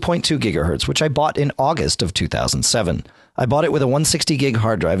Pro 2.2 gigahertz, which I bought in August of 2007. I bought it with a 160 gig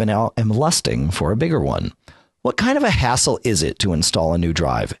hard drive and now am lusting for a bigger one. What kind of a hassle is it to install a new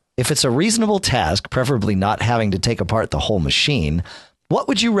drive? If it's a reasonable task, preferably not having to take apart the whole machine, what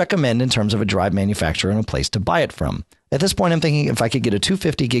would you recommend in terms of a drive manufacturer and a place to buy it from? At this point, I'm thinking if I could get a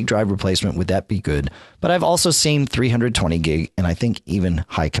 250 gig drive replacement, would that be good? But I've also seen 320 gig and I think even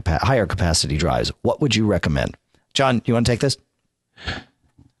higher capacity drives. What would you recommend? John, you want to take this?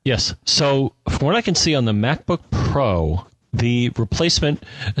 Yes. So from what I can see on the MacBook Pro, the replacement,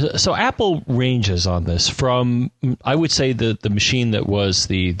 so Apple ranges on this from, I would say the machine that was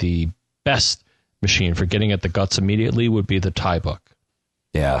the best machine for getting at the guts immediately would be the Tybook.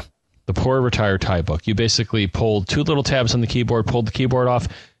 Yeah. The poor retired Tybook. You basically pulled 2 little tabs on the keyboard, pulled the keyboard off.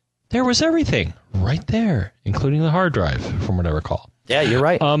 There was everything right there, including the hard drive, from what I recall. Yeah, you're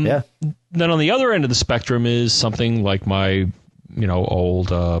right. Yeah. Then on the other end of the spectrum is something like my, old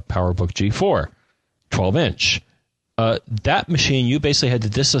PowerBook G4, 12-inch. That machine, you basically had to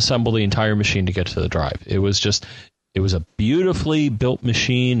disassemble the entire machine to get to the drive. It was a beautifully built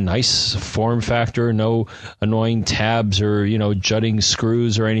machine, nice form factor, no annoying tabs or, jutting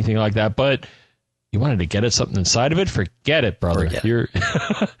screws or anything like that. But you wanted to get at something inside of it? Forget it, brother.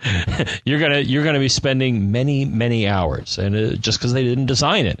 You're gonna be spending many, many hours, and just because they didn't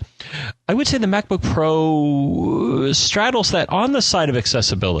design it. I would say the MacBook Pro straddles that on the side of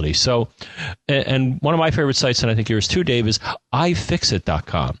accessibility. So, and one of my favorite sites, and I think yours too, Dave, is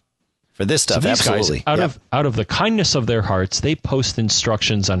iFixit.com. For this stuff, so these absolutely. Guys, out of the kindness of their hearts, they post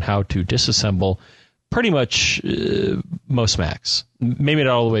instructions on how to disassemble pretty much most Macs. Maybe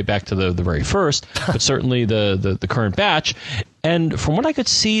not all the way back to the very first, but certainly the current batch. And from what I could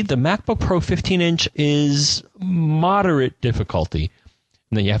see, the MacBook Pro 15-inch is moderate difficulty.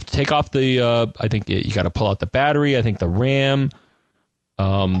 And then you have to take off the, I think you got to pull out the battery, I think the RAM.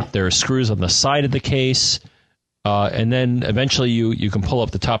 There are screws on the side of the case. And then eventually you can pull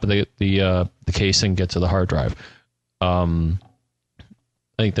up the top of the case and get to the hard drive.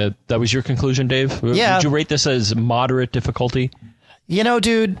 I think that was your conclusion, Dave? Yeah. Would you rate this as moderate difficulty?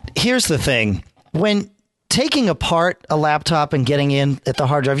 Dude, here's the thing. When taking apart a laptop and getting in at the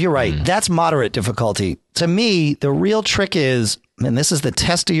hard drive, you're right. That's moderate difficulty. To me, the real trick is, and this is the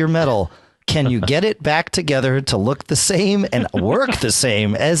test of your mettle, can you get it back together to look the same and work the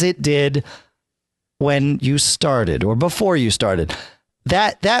same as it did when you started or before you started?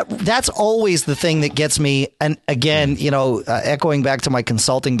 That's always the thing that gets me. And again, echoing back to my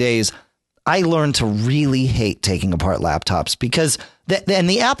consulting days, I learned to really hate taking apart laptops because and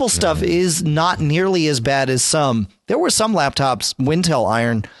the Apple stuff is not nearly as bad as some. There were some laptops, Wintel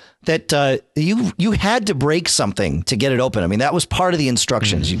Iron, that you had to break something to get it open. I mean, that was part of the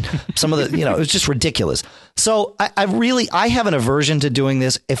instructions. Some of the, it was just ridiculous. So I have an aversion to doing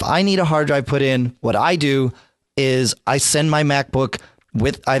this. If I need a hard drive put in, what I do is I send my MacBook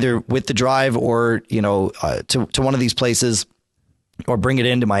with the drive or, to one of these places, or bring it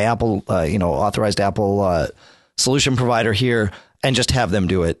into my Apple, authorized Apple solution provider here and just have them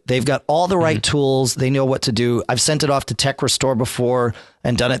do it. They've got all the right tools. They know what to do. I've sent it off to Tech Restore before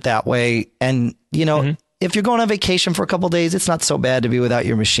and done it that way. And, if you're going on vacation for a couple of days, it's not so bad to be without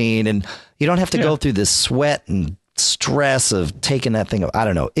your machine, and you don't have to go through this sweat and stress of taking that thing. I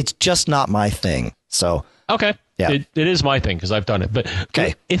don't know. It's just not my thing. So, okay. Yeah. It is my thing because I've done it. But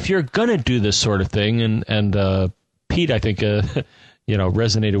if you're going to do this sort of thing, and Pete, I think,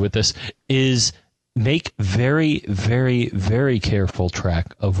 resonated with this, is make very, very, very careful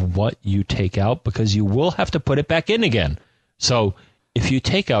track of what you take out, because you will have to put it back in again. So if you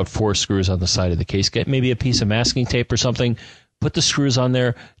take out 4 screws on the side of the case, get maybe a piece of masking tape or something, put the screws on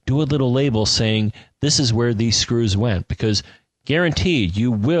there, do a little label saying this is where these screws went, because guaranteed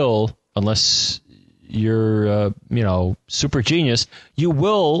you will, unless you're, super genius, you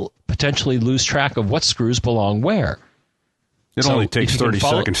will potentially lose track of what screws belong where. It only takes 30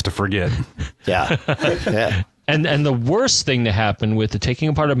 seconds to forget. Yeah. Yeah. And the worst thing to happen with the taking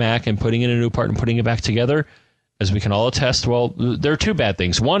apart a Mac and putting in a new part and putting it back together, as we can all attest, well, there are two bad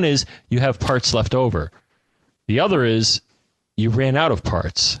things. One is you have parts left over. The other is you ran out of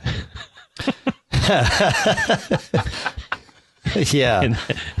parts. Yeah.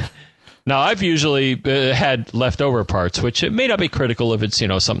 Now, I've usually had leftover parts, which it may not be critical if it's,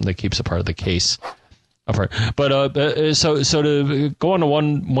 something that keeps a part of the case apart. But so to go on to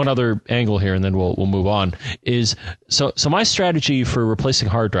one other angle here, and then we'll move on, is so my strategy for replacing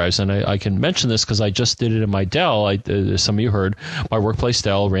hard drives, and I can mention this because I just did it in my Dell. Some of you heard, my workplace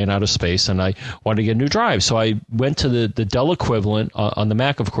Dell ran out of space, and I wanted to get a new drive. So I went to the Dell equivalent. On the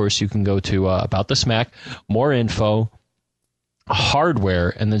Mac, of course, you can go to About This Mac, More Info,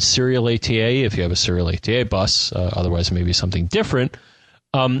 Hardware, and then Serial ATA if you have a Serial ATA bus. Otherwise, maybe something different.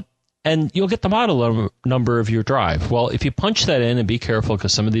 And you'll get the model number of your drive. Well, if you punch that in, and be careful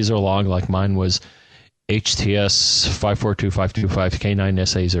because some of these are long, like mine was HTS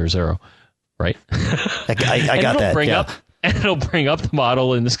 542525K9SA00, right? I got that. And it'll bring up the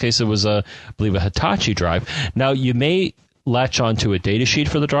model. In this case, it was, I believe, a Hitachi drive. Now, you may latch onto a data sheet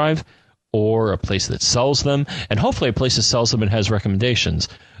for the drive or a place that sells them, and hopefully a place that sells them and has recommendations.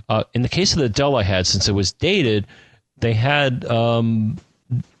 In the case of the Dell I had, since it was dated, they had...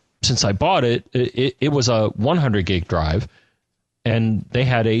 since I bought it, it was a 100 gig drive, and they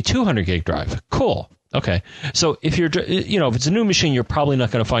had a 200 gig drive. Cool. Okay. So if if it's a new machine, you're probably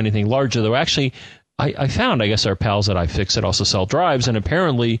not going to find anything larger. Though actually, I found, I guess our pals at iFixit also sell drives, and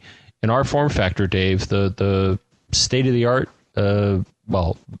apparently in our form factor, Dave, the state of the art,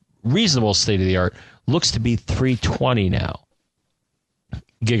 reasonable state of the art, looks to be 320 now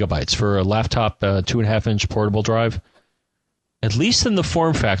gigabytes for a laptop 2.5-inch portable drive. At least in the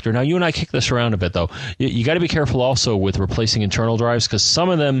form factor. Now, you and I kick this around a bit, though. You got to be careful also with replacing internal drives because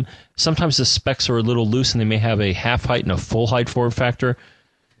some of them, sometimes the specs are a little loose and they may have a half height and a full height form factor.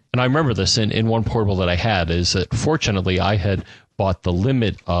 And I remember this in one portable that I had, is that fortunately I had bought the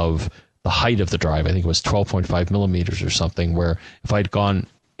limit of the height of the drive. I think it was 12.5 millimeters or something, where if I'd gone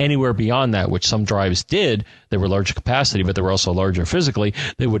anywhere beyond that, which some drives did, they were larger capacity, but they were also larger physically,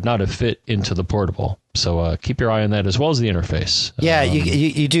 they would not have fit into the portable. So keep your eye on that as well as the interface. Yeah,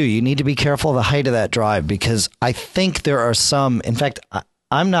 you do. You need to be careful of the height of that drive because I think there are some, in fact,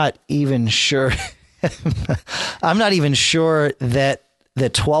 I'm not even sure. I'm not even sure that the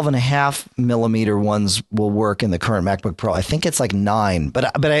 12.5 millimeter ones will work in the current MacBook Pro. I think it's like 9,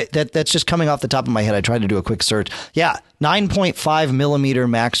 but that's just coming off the top of my head. I tried to do a quick search. Yeah, 9.5 millimeter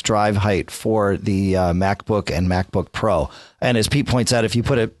max drive height for the MacBook and MacBook Pro. And as Pete points out, if you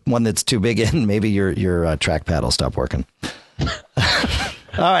put one that's too big in, maybe your trackpad will stop working.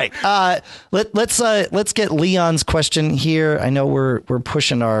 All right, let's get Leon's question here. I know we're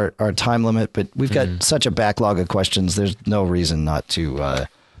pushing our time limit, but we've got such a backlog of questions. There's no reason not to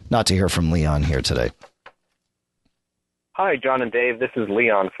hear from Leon here today. Hi, John and Dave. This is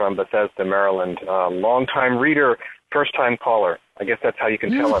Leon from Bethesda, Maryland. Long-time reader, first-time caller. I guess that's how you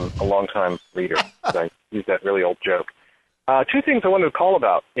can tell I'm a long-time reader. I use that really old joke. Two things I wanted to call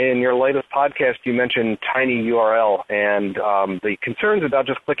about. In your latest podcast, you mentioned tinyURL and the concerns about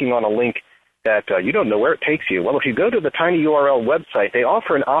just clicking on a link that you don't know where it takes you. Well, if you go to the tinyURL website, they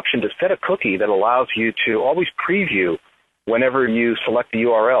offer an option to set a cookie that allows you to always preview whenever you select the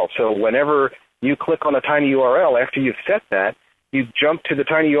URL. So whenever you click on a tinyURL, after you've set that, you jump to the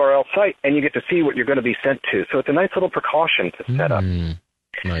tinyURL site and you get to see what you're going to be sent to. So it's a nice little precaution to set up.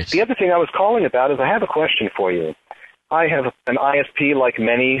 Nice. The other thing I was calling about is I have a question for you. I have an ISP, like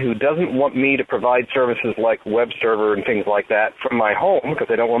many, who doesn't want me to provide services like web server and things like that from my home because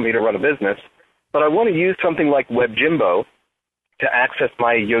they don't want me to run a business. But I want to use something like WebJimbo to access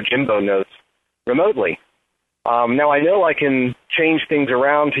my Yojimbo notes remotely. Now, I know I can change things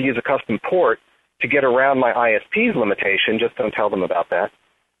around to use a custom port to get around my ISP's limitation. Just don't tell them about that.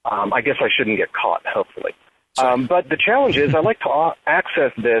 I guess I shouldn't get caught, hopefully. But the challenge is I like to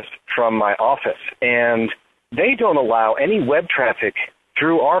access this from my office, and they don't allow any web traffic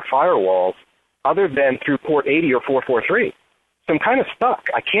through our firewalls other than through port 80 or 443. So I'm kind of stuck.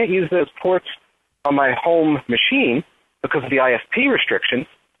 I can't use those ports on my home machine because of the ISP restrictions,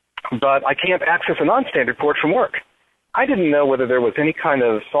 but I can't access a non-standard port from work. I didn't know whether there was any kind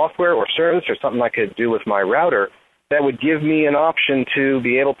of software or service or something I could do with my router that would give me an option to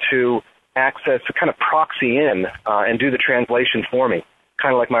be able to access, to kind of proxy in and do the translation for me,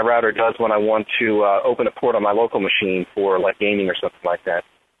 kind of like my router does when I want to open a port on my local machine for like gaming or something like that.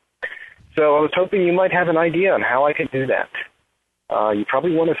 So I was hoping you might have an idea on how I could do that. You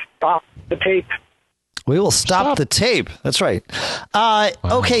probably want to stop the tape. We will stop the tape. That's right.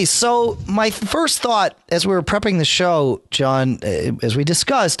 Okay, so my first thought as we were prepping the show, John, as we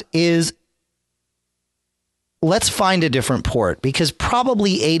discussed, is let's find a different port, because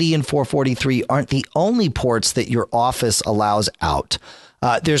probably 80 and 443 aren't the only ports that your office allows out.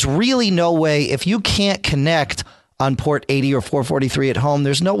 There's really no way, if you can't connect on port 80 or 443 at home,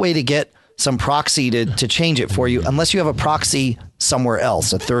 there's no way to get some proxy to change it for you unless you have a proxy somewhere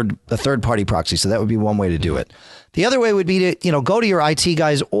else, a third party proxy. So that would be one way to do it. The other way would be to, go to your IT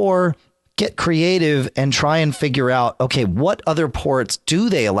guys or get creative and try and figure out, okay, what other ports do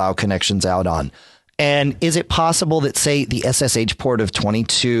they allow connections out on? And is it possible that, say, the SSH port of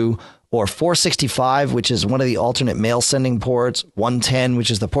 22 or 465, which is one of the alternate mail sending ports, 110, which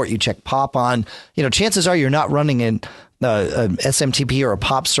is the port you check POP on, chances are you're not running an SMTP or a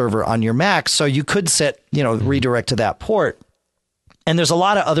POP server on your Mac. So you could set, redirect to that port. And there's a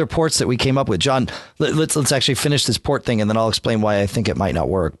lot of other ports that we came up with. John, let's actually finish this port thing, and then I'll explain why I think it might not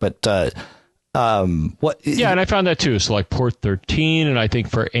work. But what? Yeah, and I found that too. So like port 13, and I think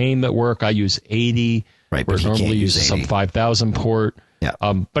for AIM at work, I use 80. Right, but normally use some 5000 port. Yeah.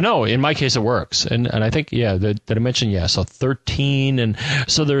 But no, in my case, it works. And I think, that I mentioned, so 13. And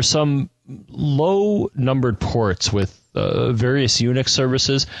so there's some low numbered ports with various Unix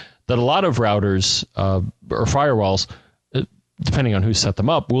services that a lot of routers or firewalls, depending on who set them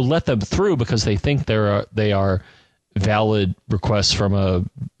up, will let them through because they think they are valid requests from a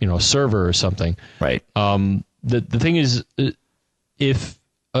server or something. Right. The thing is, if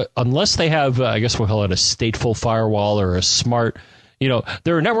unless they have, I guess we'll call it a stateful firewall or a smart,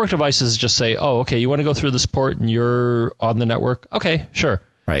 there are network devices that just say, oh, okay, you want to go through this port and you're on the network? Okay, sure.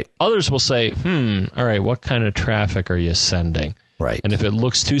 Right. Others will say, all right, what kind of traffic are you sending? Right. And if it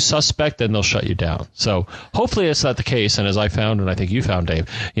looks too suspect, then they'll shut you down. So hopefully it's not the case. And as I found, and I think you found, Dave,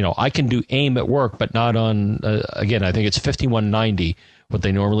 I can do AIM at work, but not on, again, I think it's 5190, what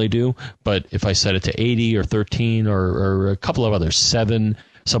they normally do. But if I set it to 80 or 13 or a couple of others, 7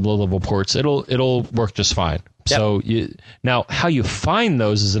 some low-level ports, it'll work just fine. Yep. So now how you find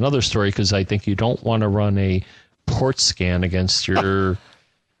those is another story, because I think you don't want to run a port scan against your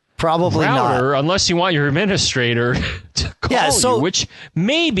probably router not, unless you want your administrator to call you, which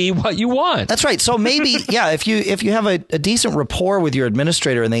may be what you want. That's right. So maybe, if you have a decent rapport with your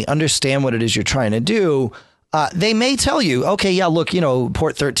administrator and they understand what it is you're trying to do, they may tell you, okay, look,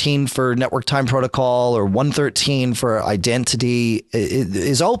 port 13 for network time protocol or 113 for identity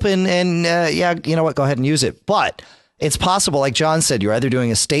is open, and you know what, go ahead and use it. But it's possible, like John said, you're either doing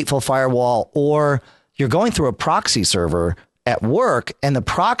a stateful firewall or you're going through a proxy server at work, and the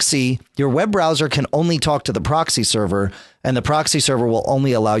proxy, your web browser can only talk to the proxy server, and the proxy server will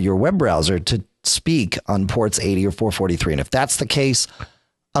only allow your web browser to speak on ports 80 or 443. And if that's the case,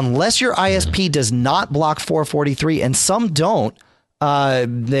 unless your ISP does not block 443, and some don't,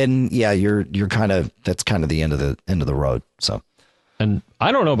 then you're that's kind of the end of the road. So, and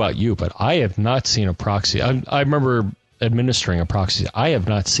I don't know about you, but I have not seen a proxy. I remember administering a proxy. I have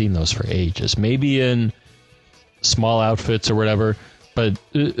not seen those for ages. Maybe in small outfits or whatever, but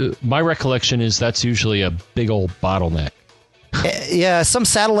my recollection is that's usually a big old bottleneck. Yeah, some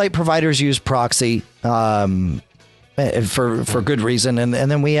satellite providers use proxy for good reason, and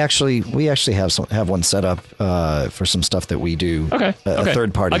then we actually have one set up for some stuff that we do. Okay, a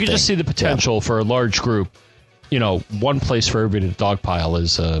third party. I could just see the potential for a large group. One place for everybody to dogpile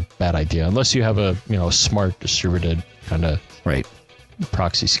is a bad idea, unless you have a smart distributed kind of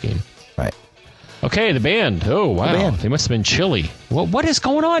proxy scheme. Right. Okay, the band. Oh, wow. They must have been chilly. What is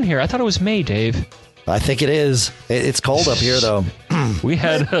going on here? I thought it was May, Dave. I think it is. It's cold up here, though. We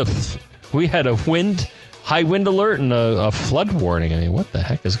had a high wind alert and a flood warning. I mean, what the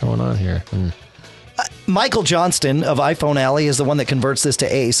heck is going on here? Michael Johnston of iPhone Alley is the one that converts this to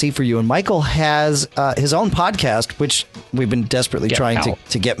AAC for you. And Michael has his own podcast, which we've been desperately trying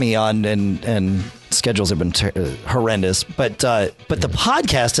to get me on, and schedules have been horrendous. But the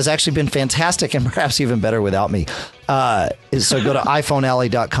podcast has actually been fantastic, and perhaps even better without me. So go to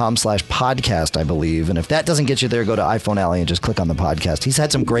iPhoneAlley.com/podcast, I believe. And if that doesn't get you there, go to iPhone Alley and just click on the podcast. He's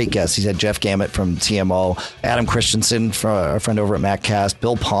had some great guests. He's had Jeff Gamet from TMO, Adam Christensen, from our friend over at MacCast,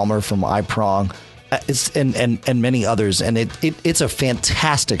 Bill Palmer from iProng. And many others, and it's a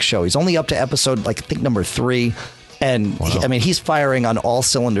fantastic show. He's only up to episode, I think, number 3, and wow. He's firing on all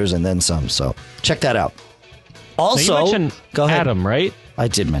cylinders and then some. So check that out. Also, now you mentioned go ahead. Adam, right? I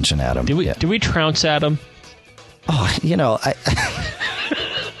did mention Adam. Did we trounce Adam? Oh,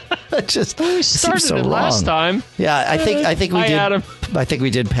 I just we started so it wrong. Last time. Yeah, I think we did. Adam. I think we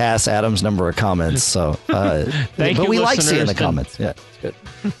did pass Adam's number of comments. So thank you, but we like seeing the and comments. Yeah, it's good.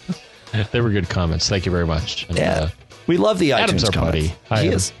 They were good comments. Thank you very much. And, we love the Adam's iTunes our comments. buddy. Hi, he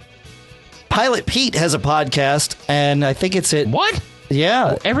Adam. is. Pilot Pete has a podcast, and I think it's at what?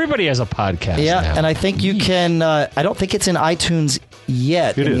 Yeah. Everybody has a podcast Yeah, now. and I think you can. I don't think it's in iTunes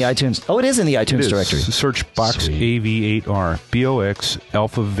yet. It in is. the iTunes. Oh, it is in the iTunes directory. Search Box AV8R. BOX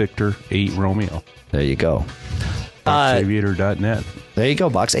Alpha Victor 8 Romeo. There you go. BoxAviator.net. There you go.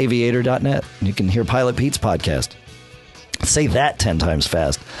 BoxAviator.net. You can hear Pilot Pete's podcast. Say that 10 times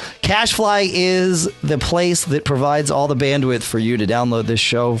fast. CacheFly is the place that provides all the bandwidth for you to download this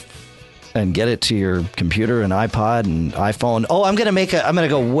show and get it to your computer and iPod and iPhone. Oh, I'm going to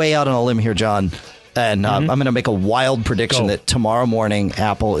go way out on a limb here, John. And I'm going to make a wild prediction that tomorrow morning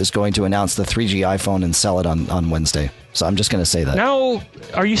Apple is going to announce the 3G iPhone and sell it on Wednesday. So I'm just going to say that. Now,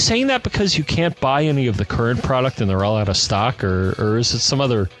 are you saying that because you can't buy any of the current product and they're all out of stock, or is it some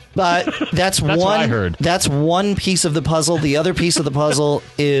other? That's what I heard. That's one piece of the puzzle. The other piece of the puzzle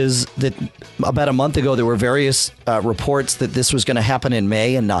is that about a month ago there were various reports that this was going to happen in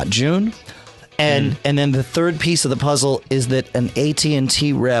May and not June. And then the third piece of the puzzle is that an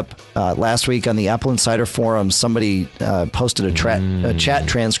AT&T rep last week on the Apple Insider Forum, somebody posted a chat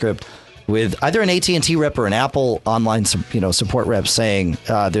transcript with either an AT&T rep or an Apple online support rep saying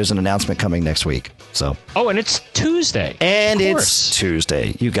there's an announcement coming next week. So and it's Tuesday. And it's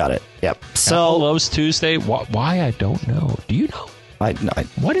Tuesday. You got it. Yep. So Apple loves Tuesday. Why? I don't know. Do you know? Why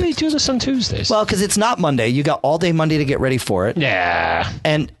do they do this on Tuesdays? Well, because it's not Monday. You got all day Monday to get ready for it. Yeah.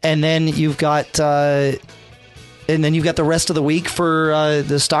 And then you've got the rest of the week for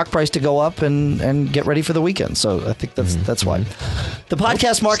the stock price to go up and get ready for the weekend. So I think that's why. The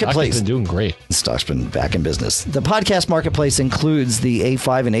podcast marketplace has been doing great. Stock's been back in business. The podcast marketplace includes the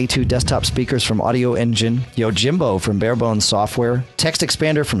A5 and A2 desktop speakers from Audio Engine, Yojimbo from Barebones Software, Text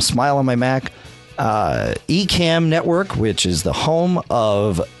Expander from Smile on my Mac, Ecamm Network, which is the home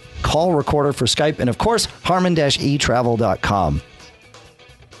of Call Recorder for Skype, and of course, Harman-eTravel.com.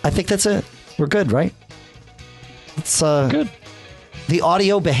 I think that's it. We're good, right? It's good. The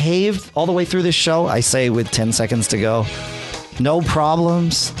audio behaved all the way through this show. I say with 10 seconds to go. No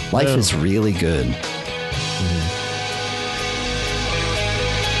problems. Life is really good.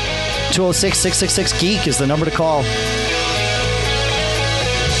 206-666-GEEK is the number to call.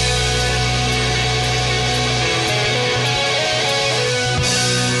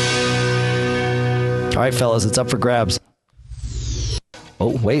 All right, fellas, it's up for grabs.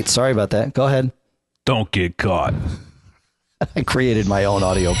 Oh, wait, sorry about that. Go ahead. Don't get caught. I created my own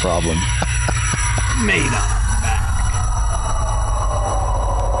audio problem. Made up.